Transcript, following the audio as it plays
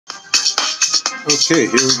Okay,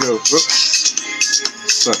 here we go.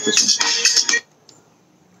 Whoops. Start this one.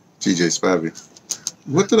 TJ Spivey.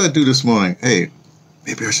 What did I do this morning? Hey,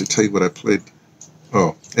 maybe I should tell you what I played.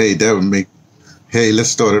 Oh, hey, that would make... Hey, let's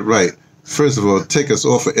start it right. First of all, take us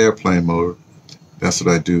off of airplane mode. That's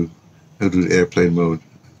what I do. I do the airplane mode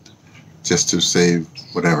just to save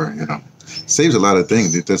whatever, you know. Saves a lot of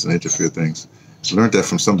things. It doesn't interfere with things. I learned that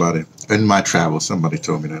from somebody. In my travels, somebody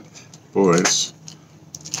told me that. Boy, it's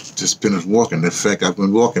just been walking. In fact, I've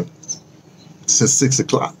been walking since 6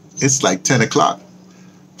 o'clock. It's like 10 o'clock.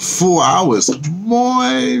 4 hours.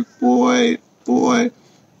 Boy.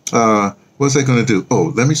 What's I going to do?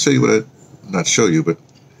 Oh, let me show you what I... Not show you, but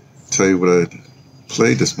tell you what I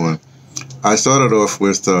played this morning. I started off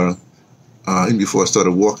with, even before I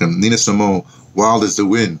started walking, Nina Simone, Wild as the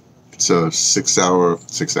Wind. It's a 6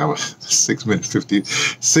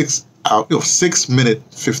 minute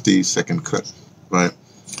 50 second cut, right?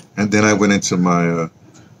 And then I went into my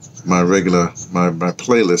my regular my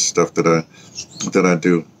playlist stuff that I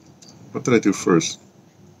do. What did I do first?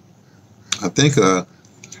 I think I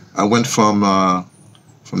went from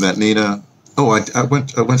that Nina. Oh, I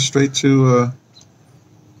went straight to.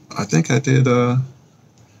 I think I did.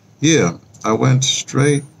 Yeah, I went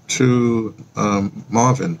straight to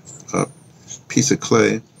Marvin, Piece of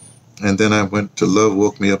Clay, and then I went to Love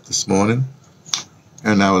Woke Me Up This Morning,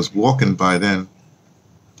 and I was walking by then.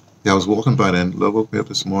 Yeah, I was walking by then. Love Woke Me Up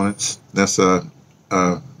This Morning. That's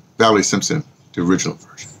Valerie Simpson, the original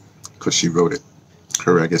version, because she wrote it.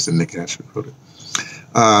 Her, I guess, and Nick Asher wrote it.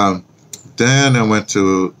 Then I went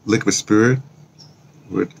to Liquid Spirit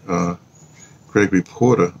with Gregory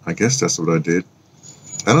Porter. I guess that's what I did.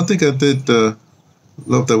 I don't think I did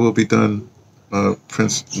Love That Will Be Done,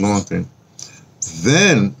 Prince Long thing.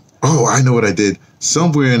 Then, oh, I know what I did.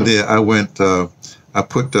 Somewhere in there, I went, I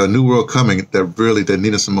put New World Coming, that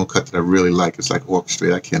Nina Simone cut that I really like. It's like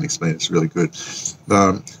orchestrated. I can't explain it. It's really good.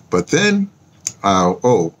 But then,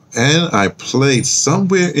 and I played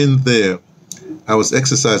somewhere in there. I was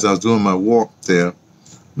exercising. I was doing my walk there.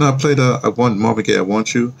 No, I played Marvin Gaye, I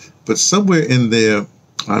Want You. But somewhere in there,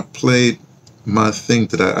 I played my thing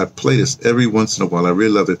that I play this every once in a while. I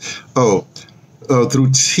really love it.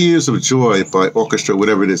 Through Tears of Joy by Orchestra,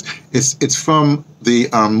 whatever it is. It's from the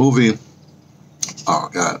movie. Oh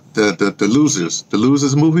God, the Losers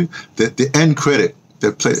movie. The end credit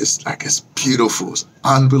that play. It's beautiful. It's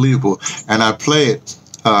unbelievable. And I play it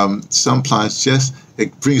sometimes. Just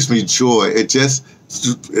it brings me joy. It's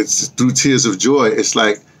through Tears of Joy. It's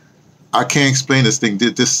like I can't explain this thing.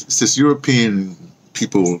 This European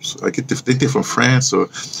people, I think they're from France or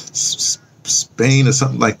Spain or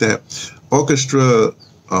something like that. Orchestra,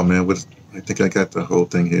 oh man, I think I got the whole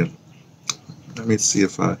thing here. Let me see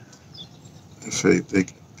if they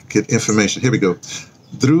get information. Here we go.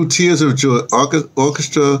 Through Tears of Joy,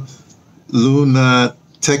 Orchestra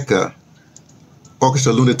Lunateca.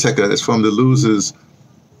 Orchestra Lunateca is from the Losers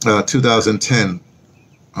 2010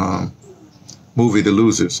 movie, The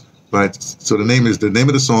Losers. Right. So the name of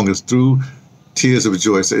the song is Through Tears of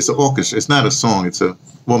Joy. So it's an orchestra. It's not a song. It's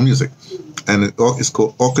music, and it's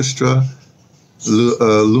called Orchestra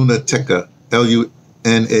Lunateca.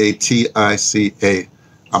 Lunatica.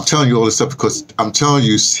 I'm telling you all this stuff because I'm telling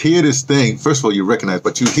you, hear this thing. First of all, you recognize,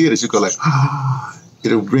 but you hear this, you go like,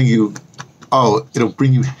 it'll bring you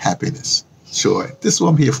happiness, joy. This is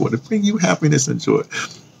what I'm here for, to bring you happiness and joy.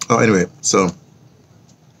 Oh, anyway, so.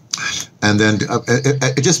 And then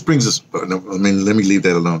it just brings us, I mean, let me leave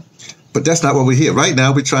that alone. But that's not what we're here. Right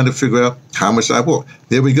now, we're trying to figure out how much I walk.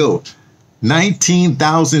 There we go.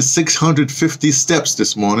 19,650 steps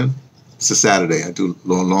this morning. It's a Saturday. I do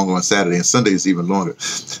longer on Saturday, and Sunday is even longer.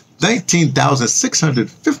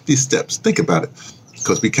 19,650 steps. Think about it,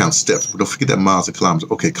 because we count steps. But don't forget that miles and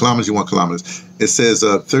kilometers. Okay, kilometers, you want kilometers. It says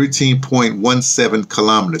 13.17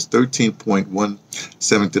 kilometers.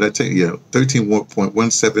 13.17, did I tell you? Yeah,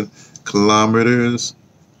 13.17 kilometers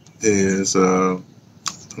is, let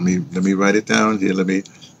me write it down here. Let me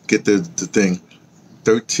get the thing.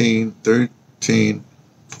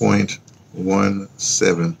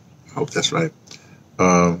 13.17. I hope that's right.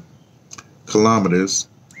 Kilometers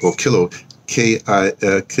or kilometers,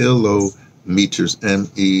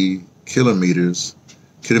 kilometers.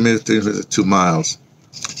 Kilometers is 2 miles.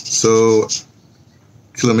 So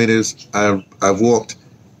kilometers. I walked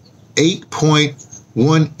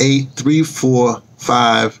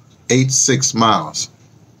 8.1834586 miles.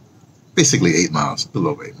 Basically 8 miles, a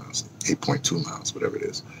little over 8 miles, 8.2 miles, whatever it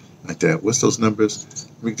is, like that. What's those numbers?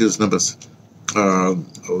 Let me do those numbers.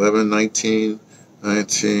 11, 19,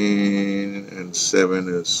 19, and 7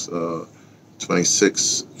 is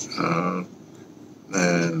 26.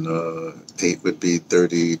 and 8 would be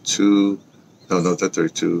 32. No, not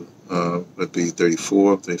 32. Would be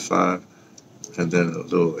 34, 35, and then a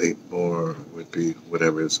little 8 more would be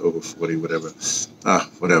whatever. It's over 40, whatever.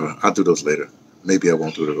 Whatever. I'll do those later. Maybe I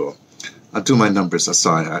won't do it at all. I'll do my numbers. I'm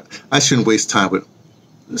sorry. I shouldn't waste time with.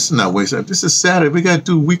 This is not waste time. This is Saturday. We got to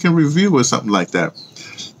do weekend review or something like that.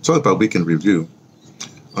 Talk about weekend review.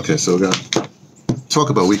 Okay, so we got to talk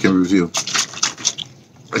about weekend review.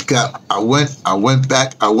 I went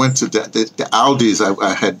back. I went to the Aldi's.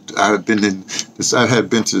 I had been in this. I had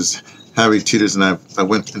been to Harry Teeter's, and I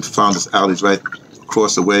went and found this Aldi's right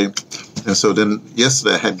across the way. And so then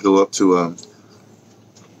yesterday I had to go up to.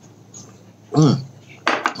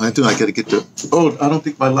 I got to get the. Oh, I don't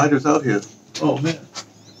think my lighter's out here. Oh man.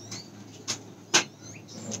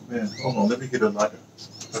 Oh man, hold on. Let me get a lighter.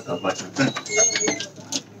 I got a lighter.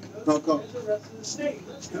 Go.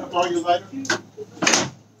 Can I borrow your lighter?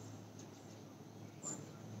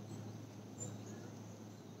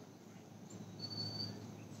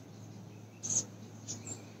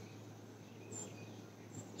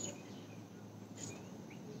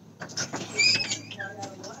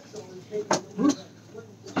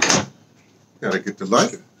 Gotta get the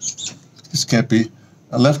lighter. This can't be.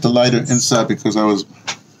 I left the lighter inside because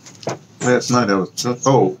last night I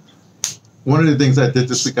was. One of the things I did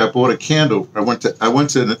this week, I bought a candle. I went to an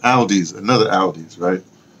Aldi's, another Aldi's, right?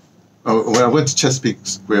 I went to Chesapeake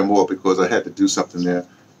Square Mall because I had to do something there.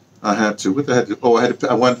 I had to. What did I have to? Oh,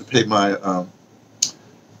 I wanted to pay my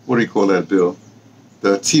what do you call that bill?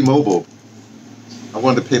 The T-Mobile. I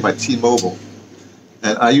wanted to pay my T-Mobile.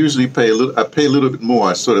 And I usually pay a little bit more.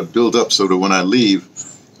 I sort of build up so that when I leave,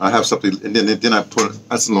 I have something, and then I put.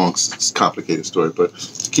 That's a long, complicated story. But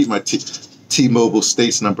to keep my T-Mobile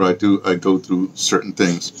States number, I go through certain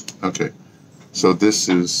things. Okay, so this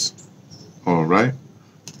is all right.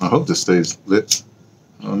 I hope this stays lit.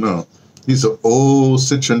 Oh no, these are old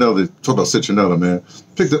citronella. Talk about citronella, man.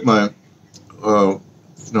 Picked up my, I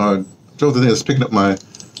drove the day. I was picking up my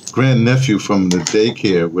grandnephew from the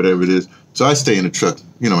daycare, whatever it is. So I stay in the truck.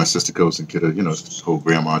 My sister goes and get her, whole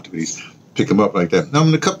grandma activities, pick them up like that. Now,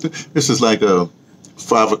 this is like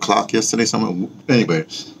 5 o'clock yesterday, something. Anyway,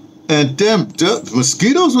 and the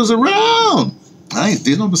mosquitoes was around.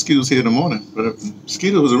 There's no mosquitoes here in the morning, but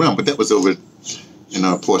mosquitoes was around. But that was over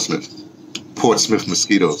in Portsmouth. Portsmouth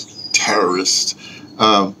mosquitoes, terrorists.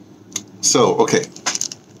 Okay.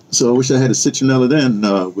 So I wish I had a citronella then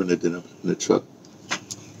when I did it in the truck.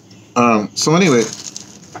 So anyway.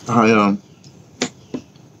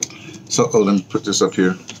 Let me put this up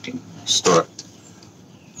here. Start.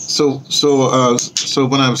 So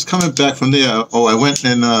when I was coming back from there, I went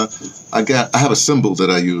and I have a symbol that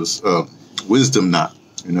I use, wisdom knot.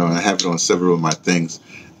 I have it on several of my things,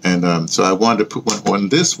 and so I wanted to put one on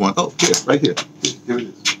this one. Oh, here, right here. Here it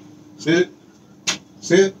is. See it?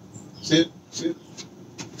 See it? See it? See it?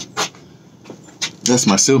 That's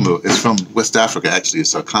my symbol. It's from West Africa, actually.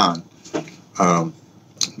 It's Akan.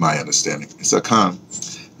 My understanding. It's Akan.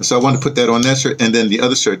 And so I wanted to put that on that shirt, and then the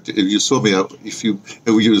other shirt. If you saw me, if you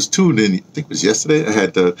used two, then I think it was yesterday. I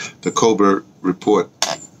had the Cobra Report,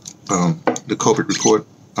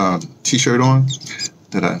 T-shirt on.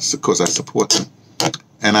 Of course, I support them,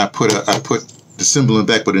 and I put the symbol in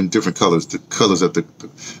the back, but in different colors. The colors of the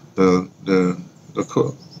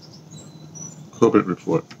Cobra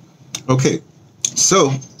Report. Okay,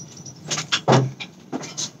 so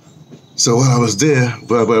while I was there,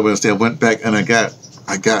 I went back and I got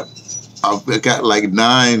like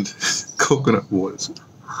 9 coconut waters.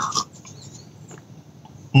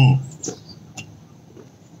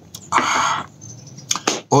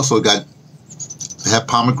 Also I have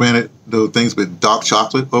pomegranate little things with dark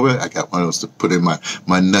chocolate over it. I got one of those to put in my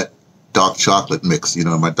nut dark chocolate mix.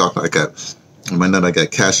 My dark. I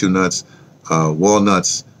got cashew nuts,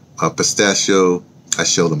 walnuts, pistachio. I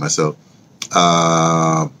showed them myself.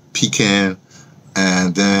 Pecan,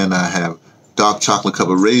 and then I have dark chocolate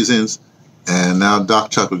covered raisins, and now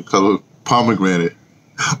dark chocolate covered pomegranate.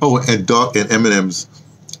 Oh, and M&M's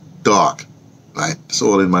dark. Right, it's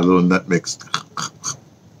all in my little nut mix.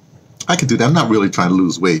 I can do that. I'm not really trying to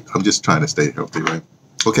lose weight. I'm just trying to stay healthy, right?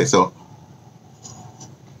 Okay, so,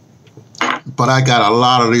 but I got a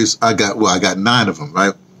lot of these. I got 9 of them,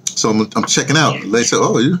 right? So I'm checking out. They said,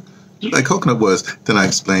 "Oh, you like coconut waters?" Then I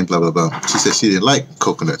explained, blah blah blah. She said she didn't like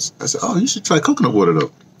coconuts. I said, "Oh, you should try coconut water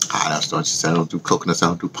though." That's what she said. "I don't do coconuts. I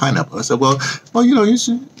don't do pineapple." I said, "Well, you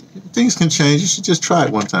should. Things can change. You should just try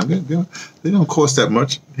it one time. They don't cost that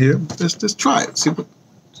much here. Just try it. See what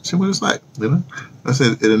it's like. I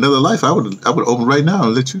said, in another life, I would open right now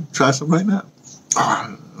and let you try some right now.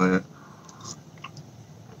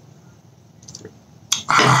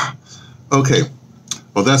 Okay.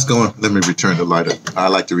 Well, that's going. Let me return the lighter. I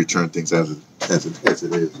like to return things as it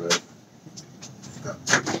is, right?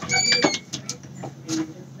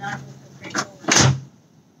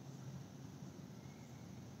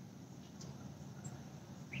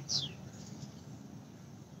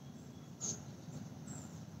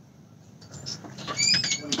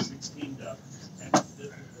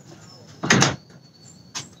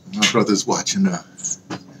 My brother's watching,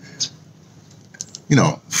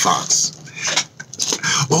 Fox.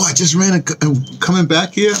 Oh, I just coming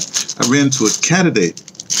back here, I ran into a candidate,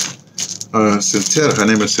 Centera. Her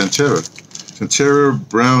name is Centera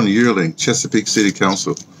Brown Yearling, Chesapeake City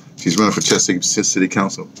Council. She's running for Chesapeake City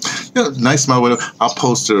Council. Nice smile with her. I'll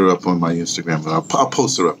post her up on my Instagram. I'll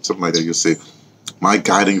post her up, something like that. You'll see my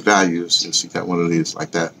guiding values. You'll see that one of these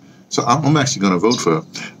like that. So I'm actually going to vote for her.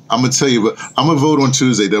 I'm going to tell you, I'm going to vote on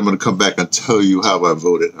Tuesday. Then I'm going to come back and tell you how I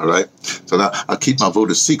voted. All right. So now I'll keep my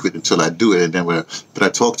vote a secret until I do it. And then but I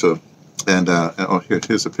talked to her, and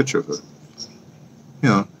here's a picture of her.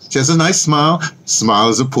 She has a nice smile. Smile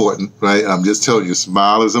is important, right? I'm just telling you,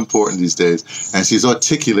 smile is important these days. And she's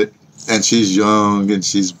articulate, and she's young, and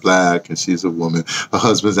she's black, and she's a woman. Her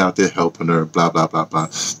husband's out there helping her, blah, blah, blah, blah.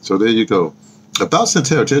 So there you go. About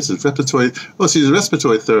Centera, she's a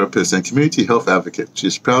respiratory therapist and community health advocate.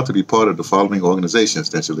 She's proud to be part of the following organizations.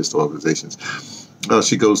 Then she lists organizations.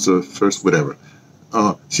 She goes to first, whatever.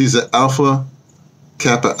 She's an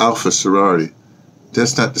Kappa Alpha sorority.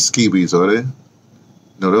 That's not the Skiwis, are they?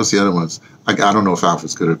 No, those are the other ones. I don't know if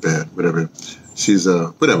Alpha's good or bad, whatever. She's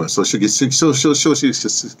whatever. So she'll get some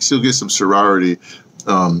sorority,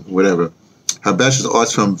 whatever. Her bachelor's of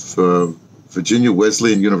arts from Virginia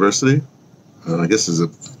Wesleyan University. I guess it's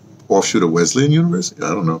an offshoot of Wesleyan University. I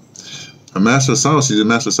don't know. A Master of Science. She's a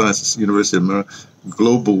Master of Science at the University of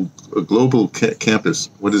Global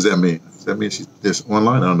Campus. What does that mean? Does that mean she's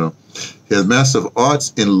online? I don't know. She has Master of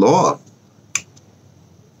Arts in Law.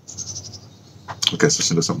 Okay, so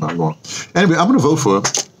she knows something about law. Anyway, I'm going to vote for her.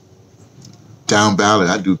 Down ballot.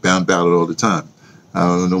 I do down ballot all the time. I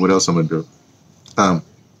don't know what else I'm going to do.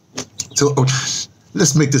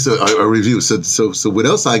 Let's make this a review. So what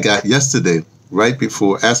else I got yesterday, right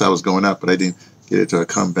before, as I was going out, but I didn't get it till I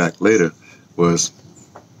come back later, was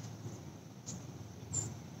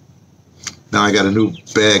now I got a new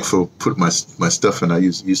bag for putting my stuff in. I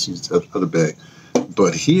used to use the other bag.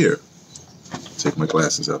 But here, take my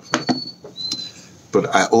glasses out for it.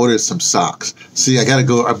 But I ordered some socks. See, I got to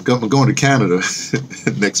go. I'm going to Canada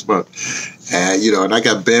next month. And I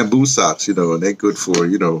got bamboo socks, and they're good for,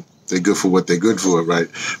 they're good for what they're good for, right?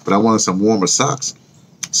 But I wanted some warmer socks,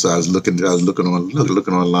 so I was looking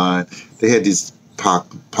online. They had these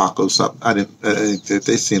Paco socks.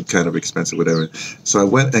 They seemed kind of expensive, whatever. So I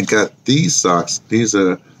went and got these socks. These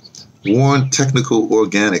are Worn Technical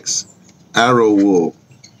Organics, Arrow Wool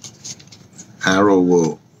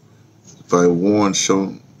by Worn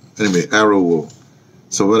Shown. Anyway, Arrow Wool.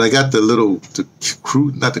 So when I got the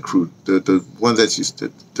one that used to,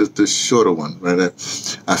 the shorter one, right?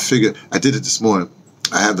 I figured, I did it this morning.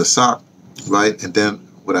 I have the sock, right? And then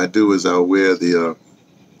what I do is I'll wear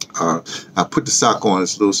I put the sock on,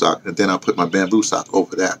 this little sock, and then I'll put my bamboo sock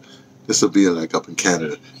over that. This will be like up in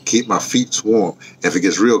Canada. Keep my feet warm. If it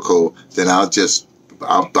gets real cold, then I'll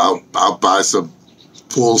buy some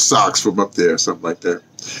wool socks from up there, something like that.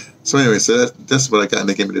 So anyway, so that's what I got, and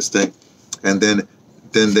they gave me this thing. And then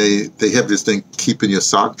they have this thing, keep in your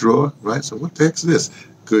sock drawer, right? So what the heck's this?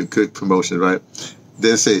 Good promotion, right?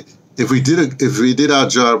 They say, if we did our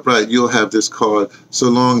job right, you'll have this card so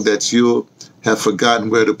long that you'll have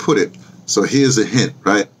forgotten where to put it. So here's a hint,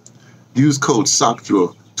 right? Use code sock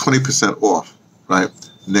drawer, 20% off, right?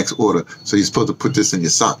 Next order. So you're supposed to put this in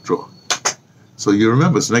your sock drawer. So you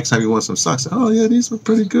remember, so next time you want some socks, oh yeah, these were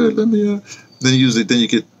pretty good. Let me then you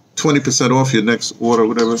get 20% off your next order,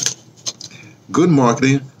 whatever. Good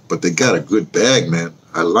marketing, but they got a good bag, man.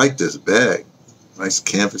 I like this bag. Nice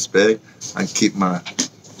canvas bag. I can keep my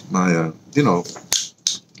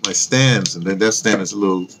stands, and then that stand is a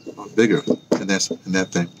little bigger than that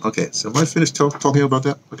thing. Okay, so am I finished talking about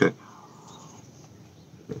that? Okay.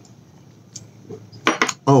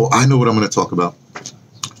 Oh, I know what I'm going to talk about.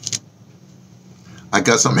 I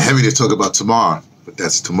got something heavy to talk about tomorrow, but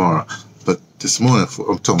that's tomorrow. But this morning,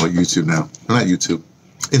 I'm talking about YouTube now. Not YouTube,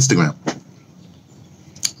 Instagram.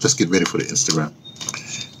 Let's get ready for the Instagram.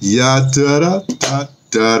 Ya da da da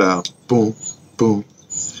da da boom boom.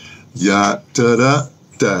 Ya da da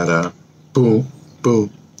da da boom boom.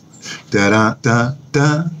 Da da da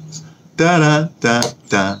da da da da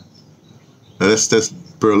da. Now that's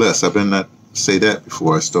burlesque. I better not say that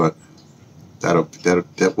before I start.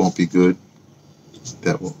 That won't be good.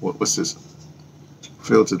 That what's this?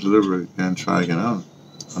 Failed to deliver and try again. I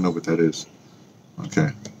don't know what that is. Okay.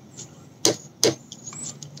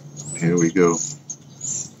 Here we go.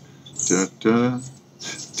 Da da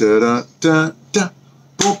da da da da.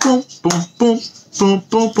 Boom boom boom boom boom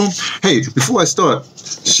boom boom. Hey, before I start,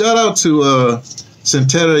 shout out to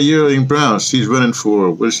Centera Yearling Brown. She's running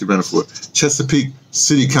for, what is she running for? Chesapeake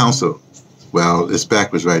City Council. Well, it's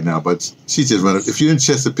backwards right now, but she's just running. If you're in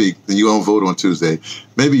Chesapeake, then you won't vote on Tuesday.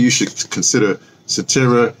 Maybe you should consider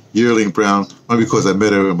Centera Yearling Brown, only because I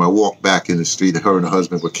met her in my walk back in the street. Her and her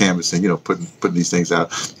husband were canvassing, putting these things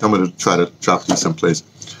out. I'm going to try to drop these someplace.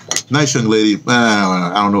 Nice young lady.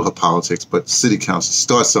 I don't know her politics, but city council,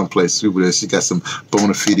 start someplace. She got some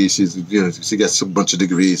bona fides. She got some bunch of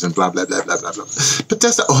degrees and blah blah blah blah blah blah. But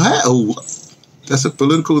that's a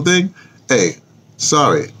political thing. Hey,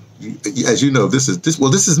 sorry. As you know, this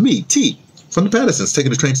is me, T, from the Pattersons,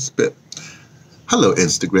 taking the train to Tibet. Hello,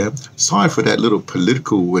 Instagram. Sorry for that little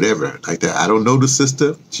political whatever like that. I don't know the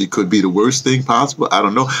sister. She could be the worst thing possible. I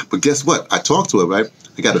don't know. But guess what? I talked to her, right?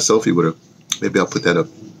 I got a selfie with her. Maybe I'll put that up.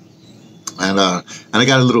 And I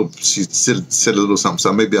got a little, she said a little something,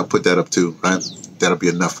 so maybe I'll put that up too, right? That'll be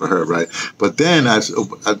enough for her, right? But then I was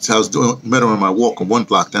met her on my walk on one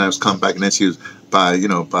block, then I was coming back, and then she was by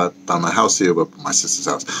my house here, by my sister's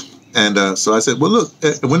house. And so I said, well, look,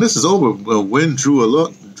 when this is over, win,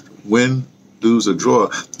 lose, or draw,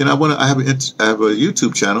 I have a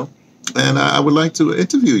YouTube channel, and I would like to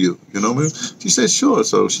interview you, She said, sure.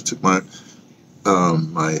 So she took my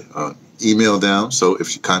email down. So if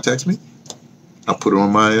she contacts me, I'll put her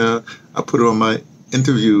on my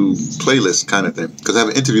interview playlist kind of thing, because I have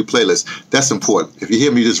an interview playlist. That's important. If you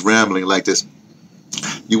hear me just rambling like this,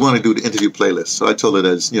 you want to do the interview playlist. So I told her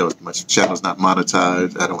that my channel's not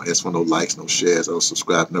monetized. I don't ask for no likes, no shares, I don't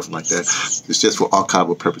subscribe, nothing like that. It's just for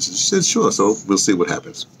archival purposes. She said, sure. So we'll see what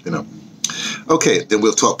happens. Okay, then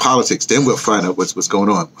we'll talk politics. Then we'll find out what's going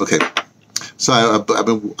on. Okay. So I've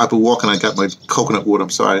been walking. I got my coconut water. I'm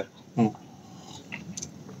sorry.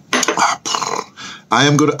 I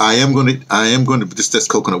am going to just test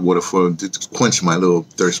coconut water to quench my little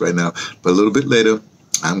thirst right now. But a little bit later,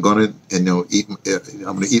 I'm going to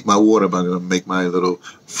eat my water. But I'm going to make my little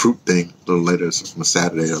fruit thing a little later. It's on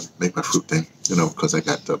Saturday. I'll make my fruit thing, because I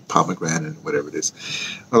got the pomegranate and whatever it is.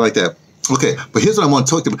 I like that. Okay, but here's what I want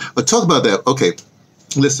to talk about. I'll talk about that. Okay,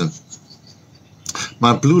 listen.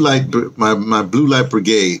 My blue light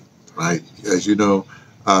brigade, right? As you know,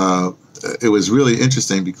 it was really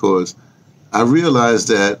interesting because I realized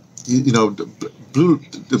that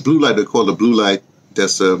the blue light, they call the blue light.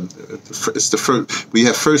 That's it's the first. We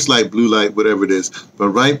have first light, blue light, whatever it is. But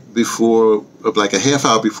right before, like a half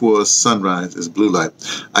hour before sunrise, is blue light.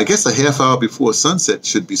 I guess a half hour before sunset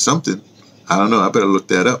should be something. I don't know. I better look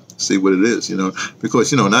that up, see what it is.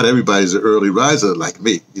 Because not everybody's an early riser like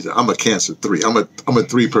me. I'm a Cancer 3. I'm a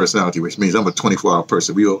 3 personality, which means I'm a 24-hour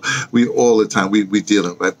person. We all the time we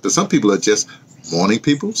dealing, right? But some people are just morning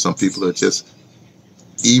people. Some people are just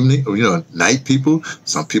evening or night people.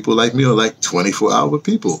 Some people like me are like 24-hour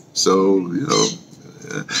people. So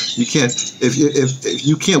you can't if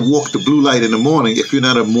you can't walk the blue light in the morning if you're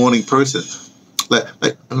not a morning person. Like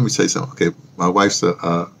let me say something. Okay, my wife's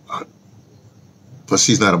but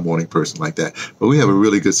she's not a morning person like that. But we have a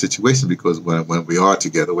really good situation because when we are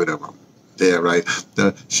together, whatever, there, right?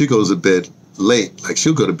 She goes to bed late. Like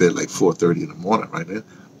she'll go to bed like 4:30 in the morning, right? There,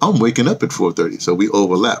 I'm waking up at 4:30, so we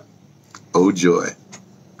overlap. Oh joy,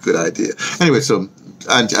 good idea. Anyway, so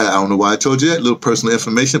I don't know why I told you that little personal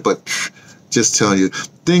information, but just telling you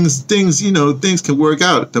things can work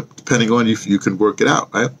out depending on if you can work it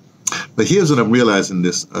out, right? But here's what I'm realizing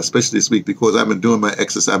especially this week, because I've been doing my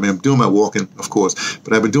exercise. I mean, I'm doing my walking, of course,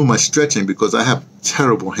 but I've been doing my stretching because I have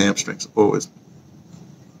terrible hamstrings always.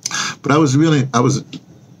 But I was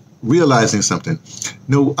realizing something.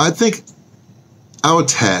 I think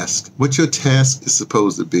what your task is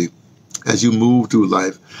supposed to be as you move through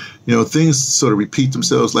life, things sort of repeat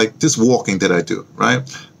themselves, like this walking that I do, right?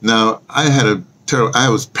 Now, I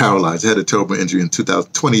was paralyzed. I had a terrible injury in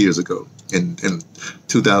 20 years ago. In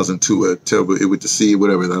 2002, it with the sea,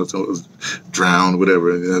 whatever. I was drowned,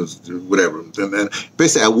 whatever. And then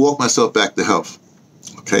basically, I walked myself back to health.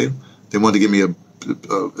 Okay, they wanted to give me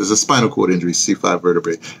there's a spinal cord injury, C5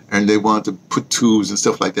 vertebrae, and they wanted to put tubes and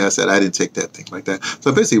stuff like that. I said I didn't take that thing like that.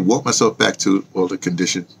 So I basically walked myself back to all the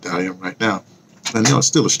condition that I am right now. And it's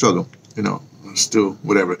still a struggle, still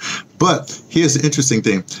whatever. But here's the interesting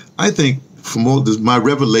thing. I think from all this, my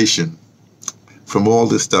revelation from all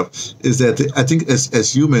this stuff is that I think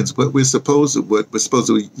as humans, what we're supposed to,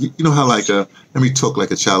 how let me talk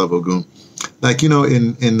like a child of Ogun. Like, you know,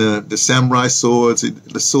 in the samurai swords,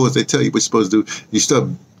 the swords, they tell you what you're supposed to do. You start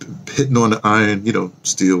hitting on the iron, you know,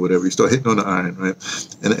 steel, whatever. You start hitting on the iron, right?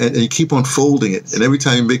 And you keep on folding it. And every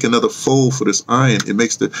time you make another fold for this iron, it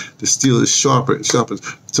makes the steel is sharper and sharper.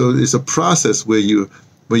 So it's a process where you're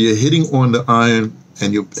hitting on the iron,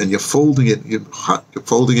 and you're folding it, you're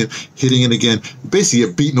folding it, hitting it again. Basically,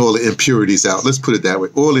 you're beating all the impurities out. Let's put it that way,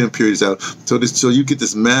 all the impurities out. So you get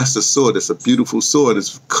this master sword. It's a beautiful sword.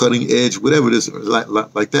 It's cutting edge, whatever it is,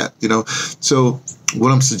 like that. You know. So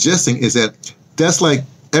what I'm suggesting is that that's like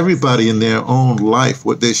everybody in their own life.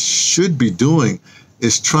 What they should be doing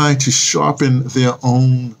is trying to sharpen their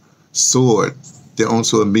own sword,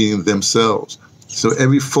 meaning themselves. So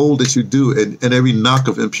every fold that you do, and every knock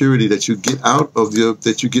of impurity that you get out of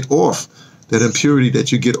that you get off, that impurity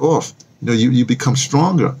that you get off, you know, you become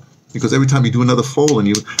stronger, because every time you do another fold and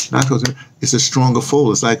you knock those, it's a stronger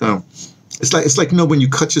fold. It's like you know, when you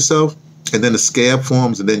cut yourself and then the scab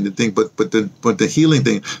forms, and then the thing, but the healing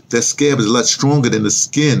thing, that scab is a lot stronger than the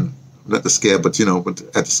skin. Not the scab, but, you know, but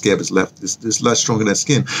at the scab is left, it's a lot stronger than that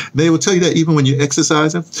skin. And they will tell you that even when you're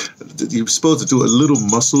exercising, you're supposed to do a little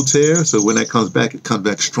muscle tear, so when that comes back, it comes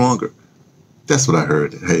back stronger. That's what I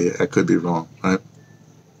heard. Hey, I could be wrong, right?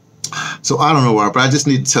 So I don't know why, but I just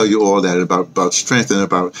need to tell you all that about strength, and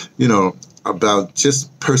about, you know, about just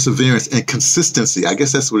perseverance and consistency. I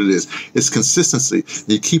guess that's what it is. It's consistency.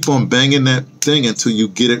 You keep on banging that thing until you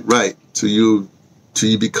get it right, till you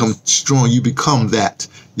become strong. You become that.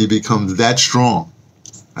 You become that strong.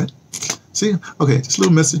 Right? See? Okay, just a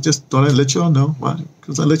little message. Just thought I'd let you all know. Why?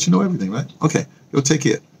 Because I let you know everything, right? Okay. Go take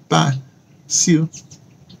care. Bye. See you.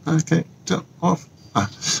 Okay. Jump off.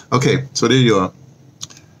 Okay. So there you are.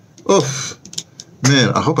 Oh,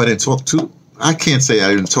 man. I hope I didn't talk too. I can't say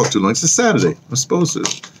I didn't talk too long. It's a Saturday. I'm supposed to.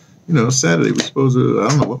 You know, Saturday. We're supposed to. I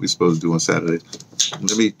don't know what we're supposed to do on Saturday.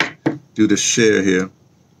 Let me do the share here.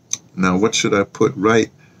 Now, what should I put right?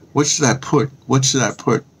 What should I put? What should I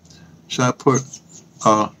put? Should I put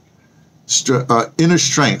inner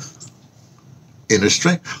strength? Inner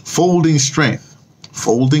strength? Folding strength.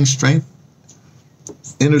 Folding strength?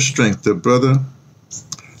 Inner strength. The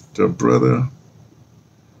brother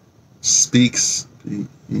speaks,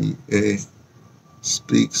 B-E-A,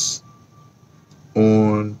 speaks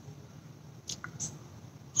on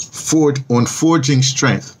forging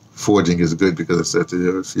strength. Forging is good because I said to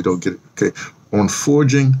you, if you don't get it, okay. On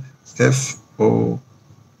forging, F-O-R-G,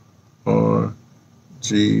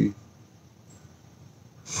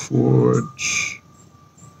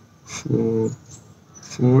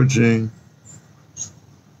 forging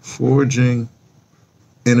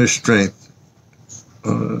inner strength,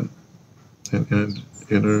 and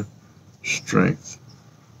inner strength,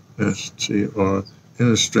 S-T-R,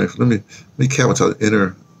 inner strength. Let me capitalize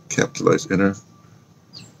inner.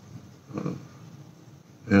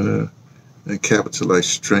 And capitalize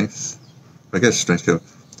strength. I guess strength.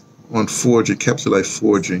 On forging, capitalize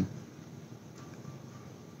forging.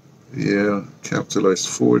 Yeah, capitalize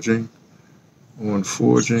forging. On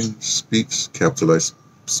forging, speaks, capitalize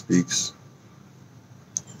speaks.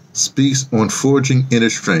 Speaks on forging inner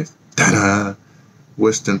strength. Ta-da!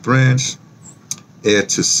 Western branch. Add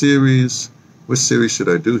to series. What series should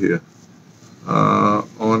I do here?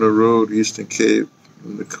 On the road, Eastern Cape.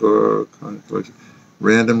 In the car,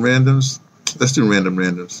 random randoms. Let's do random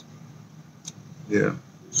randoms. Yeah,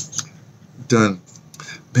 done.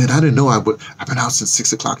 Man, I didn't know I've been out since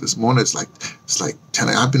 6 o'clock this morning. It's like 10.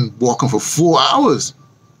 I've been walking for 4 hours.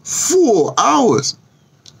 4 hours.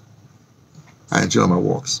 I enjoy my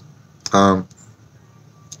walks.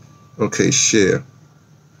 Okay, share.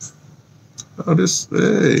 Oh,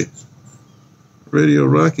 hey, Radio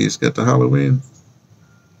Rockies got the Halloween.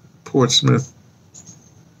 Portsmouth,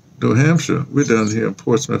 New Hampshire. We're down here in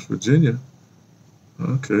Portsmouth, Virginia.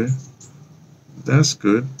 Okay. That's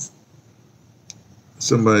good.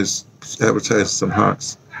 Somebody's advertising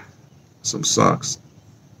some socks.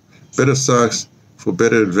 Better socks for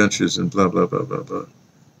better adventures and blah, blah, blah, blah, blah.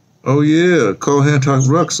 Oh, yeah. Call Hand Talk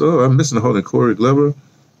Rocks. Oh, I'm missing the whole thing. Corey Glover.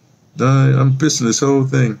 I'm missing this whole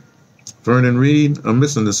thing. Vernon Reed. I'm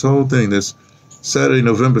missing this whole thing. This Saturday,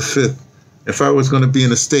 November 5th. If I was going to be in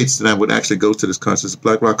the States, then I would actually go to this concert. It's the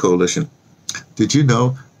Black Rock Coalition. Did you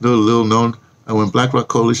know, little known, when Black Rock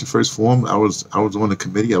Coalition first formed, I was on the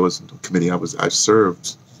committee. I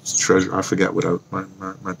served treasurer. I forgot what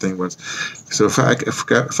my thing was. So if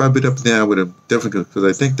I'd been up there, I would have definitely, because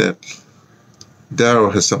I think that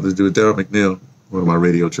Darryl has something to do with Darryl McNeil, one of my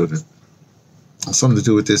radio children. Something to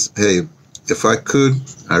do with this. Hey, if I could,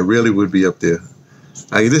 I really would be up there.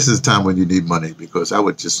 This is a time when you need money, because I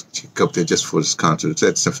would just go up there just for this concert. It's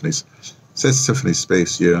at Symphony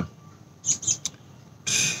Space, yeah.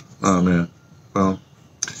 Oh man. Well,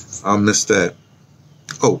 I'll miss that.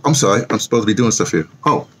 Oh, I'm sorry. I'm supposed to be doing stuff here.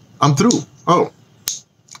 Oh, I'm through. Oh,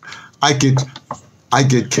 I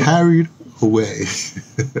get carried away.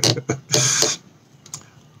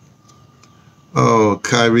 Oh,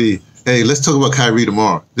 Kyrie. Hey, let's talk about Kyrie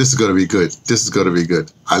tomorrow. This is gonna be good. This is gonna be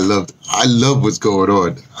good. I love what's going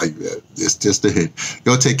on. It's just a hit.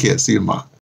 Y'all take care. See you tomorrow.